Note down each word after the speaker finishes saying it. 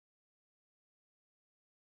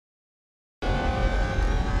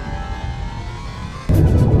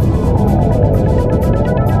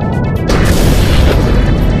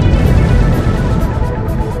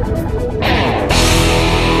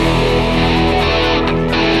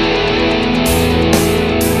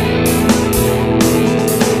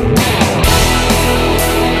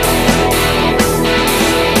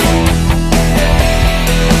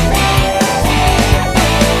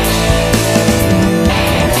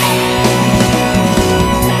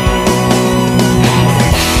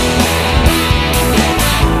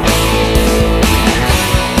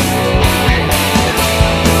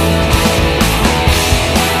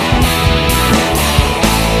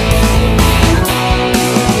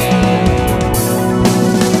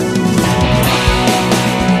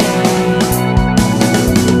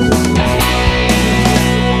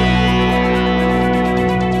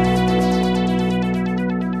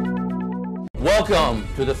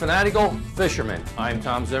the Fanatical Fisherman. I'm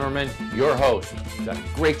Tom Zimmerman, your host. Got a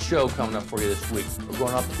great show coming up for you this week. We're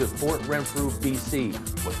going up to Fort Renfrew, BC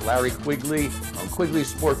with Larry Quigly on Quigly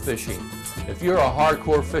Sport Fishing. If you're a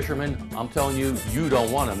hardcore fisherman, I'm telling you, you don't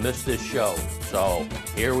want to miss this show. So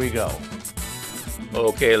here we go.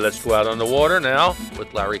 Okay, let's go out on the water now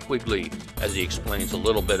with Larry Quigly as he explains a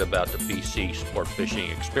little bit about the BC sport fishing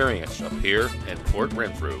experience up here in Fort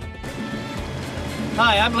Renfrew.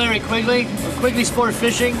 Hi, I'm Larry Quigly of Quigly Sport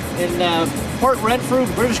Fishing in Port Renfrew,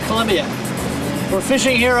 British Columbia. We're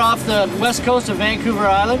fishing here off the west coast of Vancouver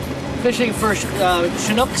Island, fishing for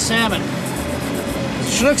Chinook salmon.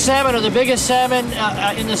 Chinook salmon are the biggest salmon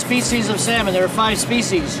in the species of salmon. There are 5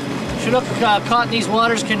 species. Chinook caught in these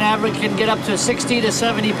waters can get up to 60 to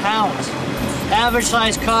 70 pounds. Average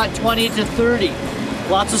size caught 20 to 30.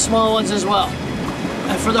 Lots of small ones as well.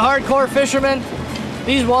 And for the hardcore fishermen,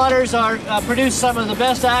 these waters produce some of the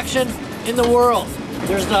best action in the world.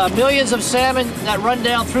 There's millions of salmon that run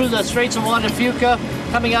down through the Straits of Juan de Fuca,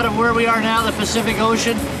 coming out of where we are now, the Pacific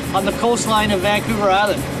Ocean, on the coastline of Vancouver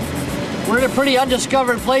Island. We're in a pretty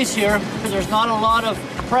undiscovered place here, because there's not a lot of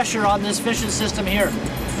pressure on this fishing system here.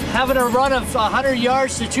 Having a run of 100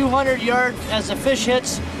 yards to 200 yards as the fish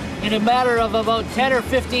hits in a matter of about 10 or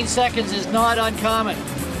 15 seconds is not uncommon.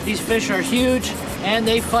 These fish are huge and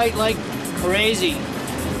they fight like crazy.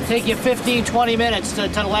 Take you 15-20 minutes to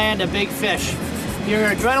land a big fish. Your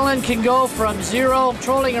adrenaline can go from zero,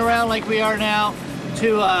 trolling around like we are now,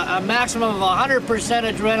 to a maximum of 100%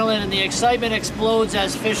 adrenaline, and the excitement explodes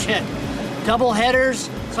as fish hit. Double headers,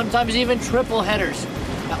 sometimes even triple headers,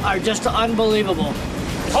 are just unbelievable.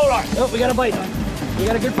 Hold on. Oh, we got a bite. We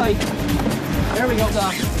got a good bite. There we go,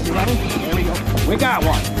 Doc. You ready? There we go. We got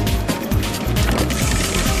one.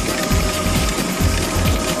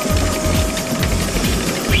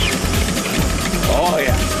 Oh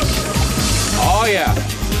yeah. Oh yeah.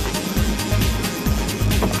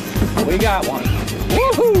 We got one.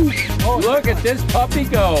 Woohoo! Oh, look at this puppy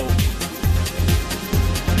go.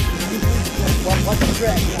 What's the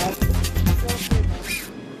trick, you know?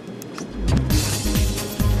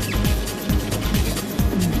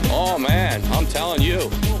 Oh man, I'm telling you.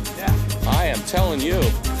 Oh, yeah. I am telling you.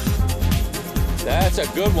 That's a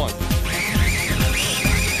good one.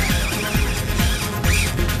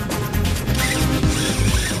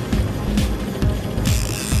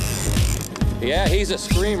 Yeah, he's a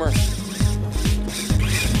screamer.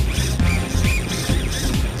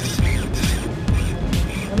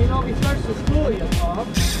 Let me know if he starts to school you, Bob.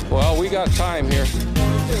 Well, we got time here.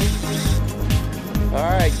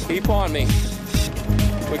 All right, keep on me.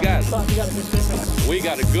 We got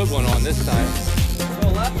a good one on this time. Go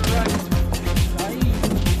left or right?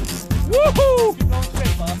 Woohoo! Keep going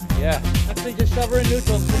straight, Bob. Yeah. Actually, just shove her in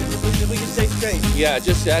neutral so we can stay straight. Yeah,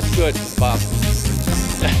 just that's good, Bob.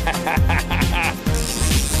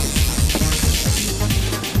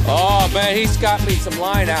 Oh man, he's got me some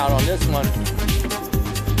line out on this one.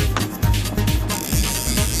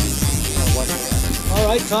 All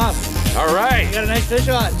right, Tom. All right. You got a nice fish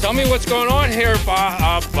on. Tell me what's going on here,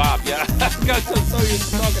 Bob. Bob, yeah. I got so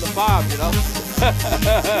used to talking to Bob, you know.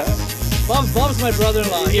 Bob's my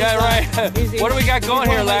brother-in-law. Yeah, right. What do we got going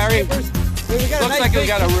here, Larry? Looks like we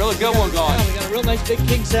got a really good one going. Yeah, we got a real nice big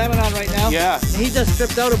king salmon on right now. Yeah. And he just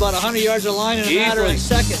stripped out about 100 yards of line in a matter of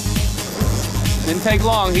seconds. Didn't take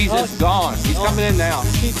long. He's just gone. He's coming in now.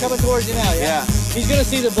 He's coming towards you now, yeah? He's going to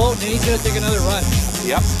see the boat and he's going to take another run.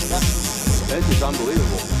 Yep. This is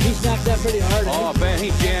unbelievable. He snapped that pretty hard. Oh, man,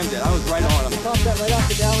 he jammed it. I was right on him. He popped that right off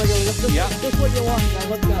the downrigger. Just what you want. I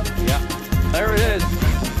hooked up. Yeah. There it is.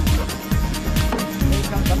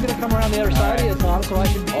 I'm going to come around the other side of you, Tom, so I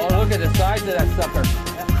can... Oh, look at the size of that sucker.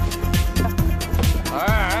 Yeah. All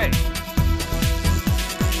right.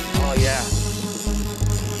 Oh, yeah.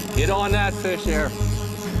 Get on that fish there.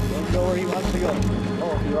 He'll go where he wants to go.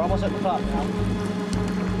 Oh, you're almost at the top now.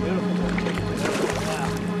 Beautiful. Wow.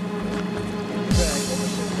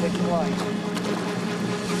 Take some line.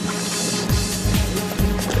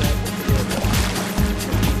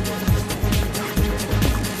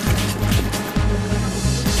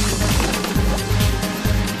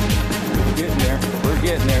 We're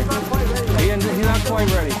getting there. He's not quite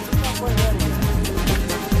ready.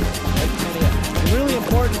 It's really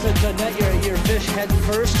important to net your fish head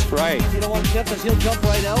first. Right. You don't want to tip because he'll jump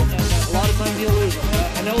right out, and a lot of times you'll lose him.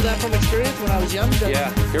 I know that from experience when I was young.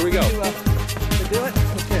 Yeah, here we go. To do it.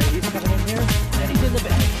 Okay, he's coming in here, and he's in the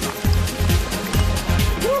bag.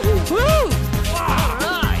 Woo!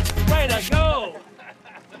 All right, way to go!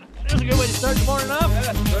 There's a good way to start the morning off.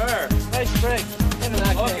 Yes, sir. Nice string.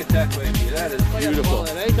 Look at that, baby. That is beautiful.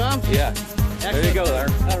 Hey, Tom? Yeah. Excellent. There you go, there.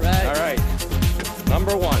 All right. All right.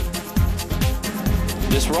 Number 1.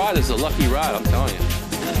 This rod is a lucky rod, I'm telling you.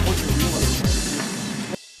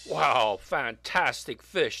 Wow, fantastic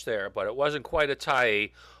fish there, but it wasn't quite a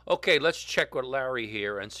tie. Okay, let's check with Larry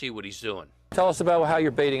here and see what he's doing. Tell us about how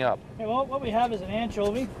you're baiting up. Okay, well, what we have is an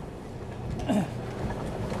anchovy. And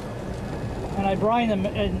I brine them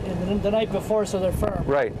in the night before so they're firm.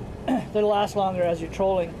 Right. They'll last longer as you're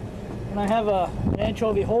trolling. And I have an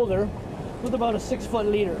anchovy holder with about a 6-foot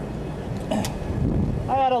leader.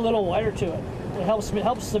 I add a little wire to it. It helps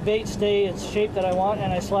the bait stay its shape that I want,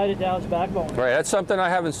 and I slide it down its backbone. Right, that's something I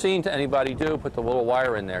haven't seen to anybody do, put the little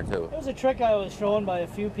wire in there too. It was a trick I was shown by a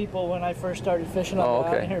few people when I first started fishing on the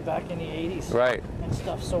island here back in the 80s. Right. And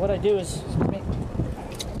stuff. So what I do is,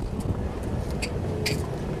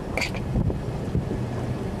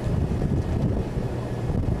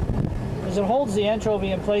 it holds the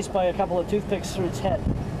anchovy in place by a couple of toothpicks through its head.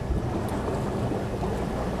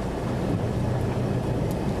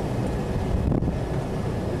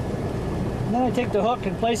 And then I take the hook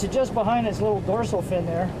and place it just behind its little dorsal fin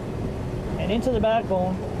there and into the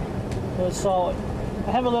backbone so it's solid.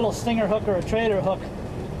 I have a little stinger hook or a trailer hook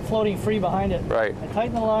floating free behind it. Right. I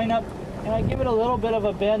tighten the line up and I give it a little bit of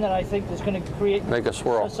a bend that I think is going to create make a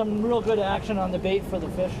swirl. Some real good action on the bait for the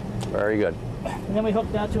fish. Very good. And then we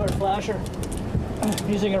hook that to our flasher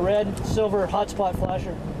using a red, silver hotspot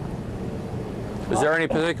flasher. Is there any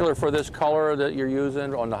particular for this color that you're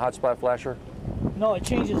using on the hotspot flasher? No, it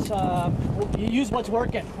changes. You use what's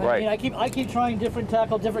working. Right. I mean, I keep trying different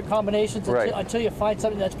tackle, different combinations until you find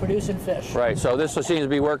something that's producing fish. Right. So this seems to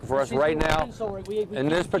be working for us right now. So we in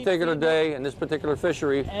this particular day, in this particular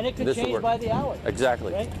fishery. And it could change by the hour.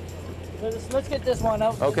 Exactly. Right? So let's get this one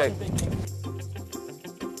out. Okay.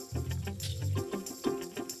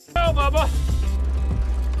 Go, Bubba.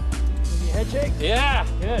 Give you a head shake? Yeah.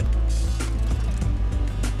 Good.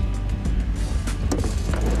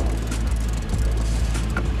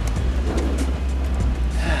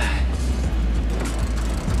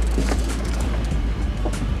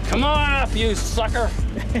 Come on up, you sucker.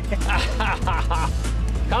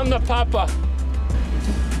 Come to Papa.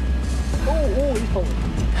 Oh, he's pulling.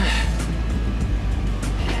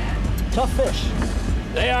 Tough fish.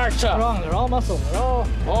 They are tough. Strong. They're all muscle. They're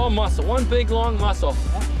all muscle. One big long muscle.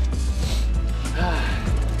 Yeah.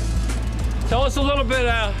 Tell us a little bit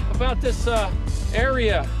about this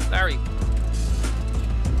area, Larry.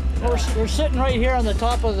 We're sitting right here on the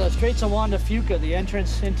top of the Straits of Juan de Fuca, the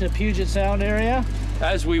entrance into Puget Sound area.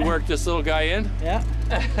 As we work this little guy in. Yeah.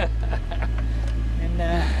 And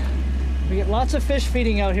we get lots of fish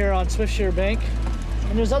feeding out here on Swiftsure Bank.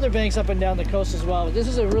 And there's other banks up and down the coast as well. But this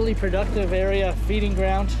is a really productive area, feeding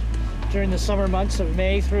ground during the summer months of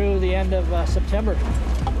May through the end of September.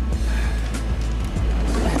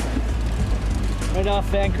 Right off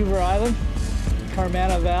Vancouver Island,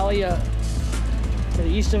 Carmana Valley to the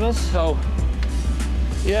east of us. So,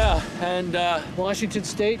 yeah, and Washington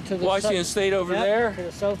State to the Washington State over there. To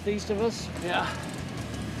the southeast of us. Yeah.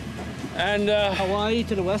 And Hawaii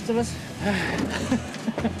to the west of us.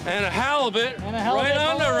 And a halibut, right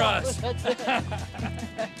under us. That's it.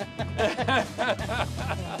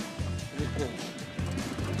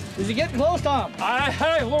 Is he getting close, Tom?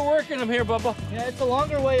 We're working him here, Bubba. Yeah, it's a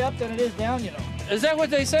longer way up than it is down, you know. Is that what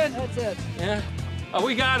they said? That's it. Yeah. Oh,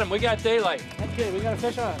 we got him. We got daylight. Okay, we got a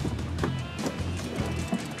fish on.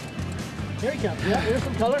 Here he comes. Yeah, here's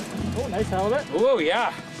some color. Oh, nice halibut. Oh,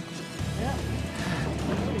 yeah. Yeah.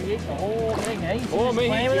 He ate the whole thing, eh? Oh,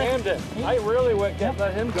 man, he jammed it. I really let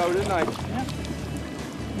him go, didn't I? Yeah.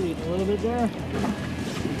 Eat a little bit there.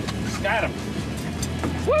 Got him.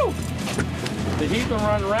 Woo! The heat been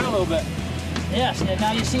running around a little bit. Yes, and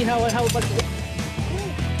now you see how much.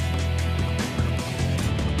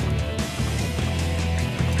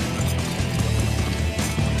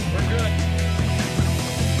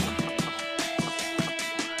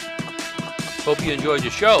 Hope you enjoyed the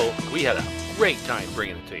show. We had a great time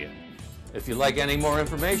bringing it to you. If you'd like any more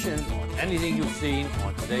information on anything you've seen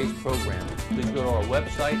on today's program, please go to our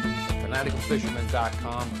website,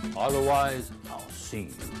 fanaticalfisherman.com. Otherwise, I'll see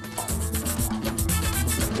you.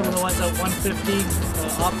 Some of the ones at 150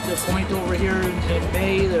 off the point over here in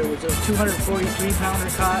May, there was a 243 pounder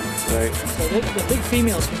caught. Right. So the big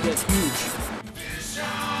females can get huge.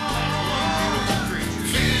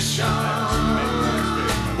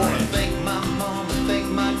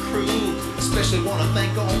 Especially want to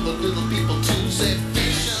thank all the little people too. Say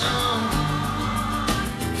fish on,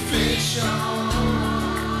 fish on.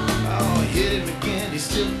 Oh, hit him again, he's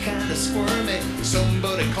still kind of squirmy.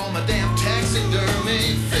 Somebody call my damn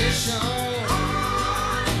taxidermy. Fish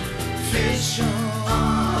on, fish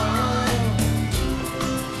on.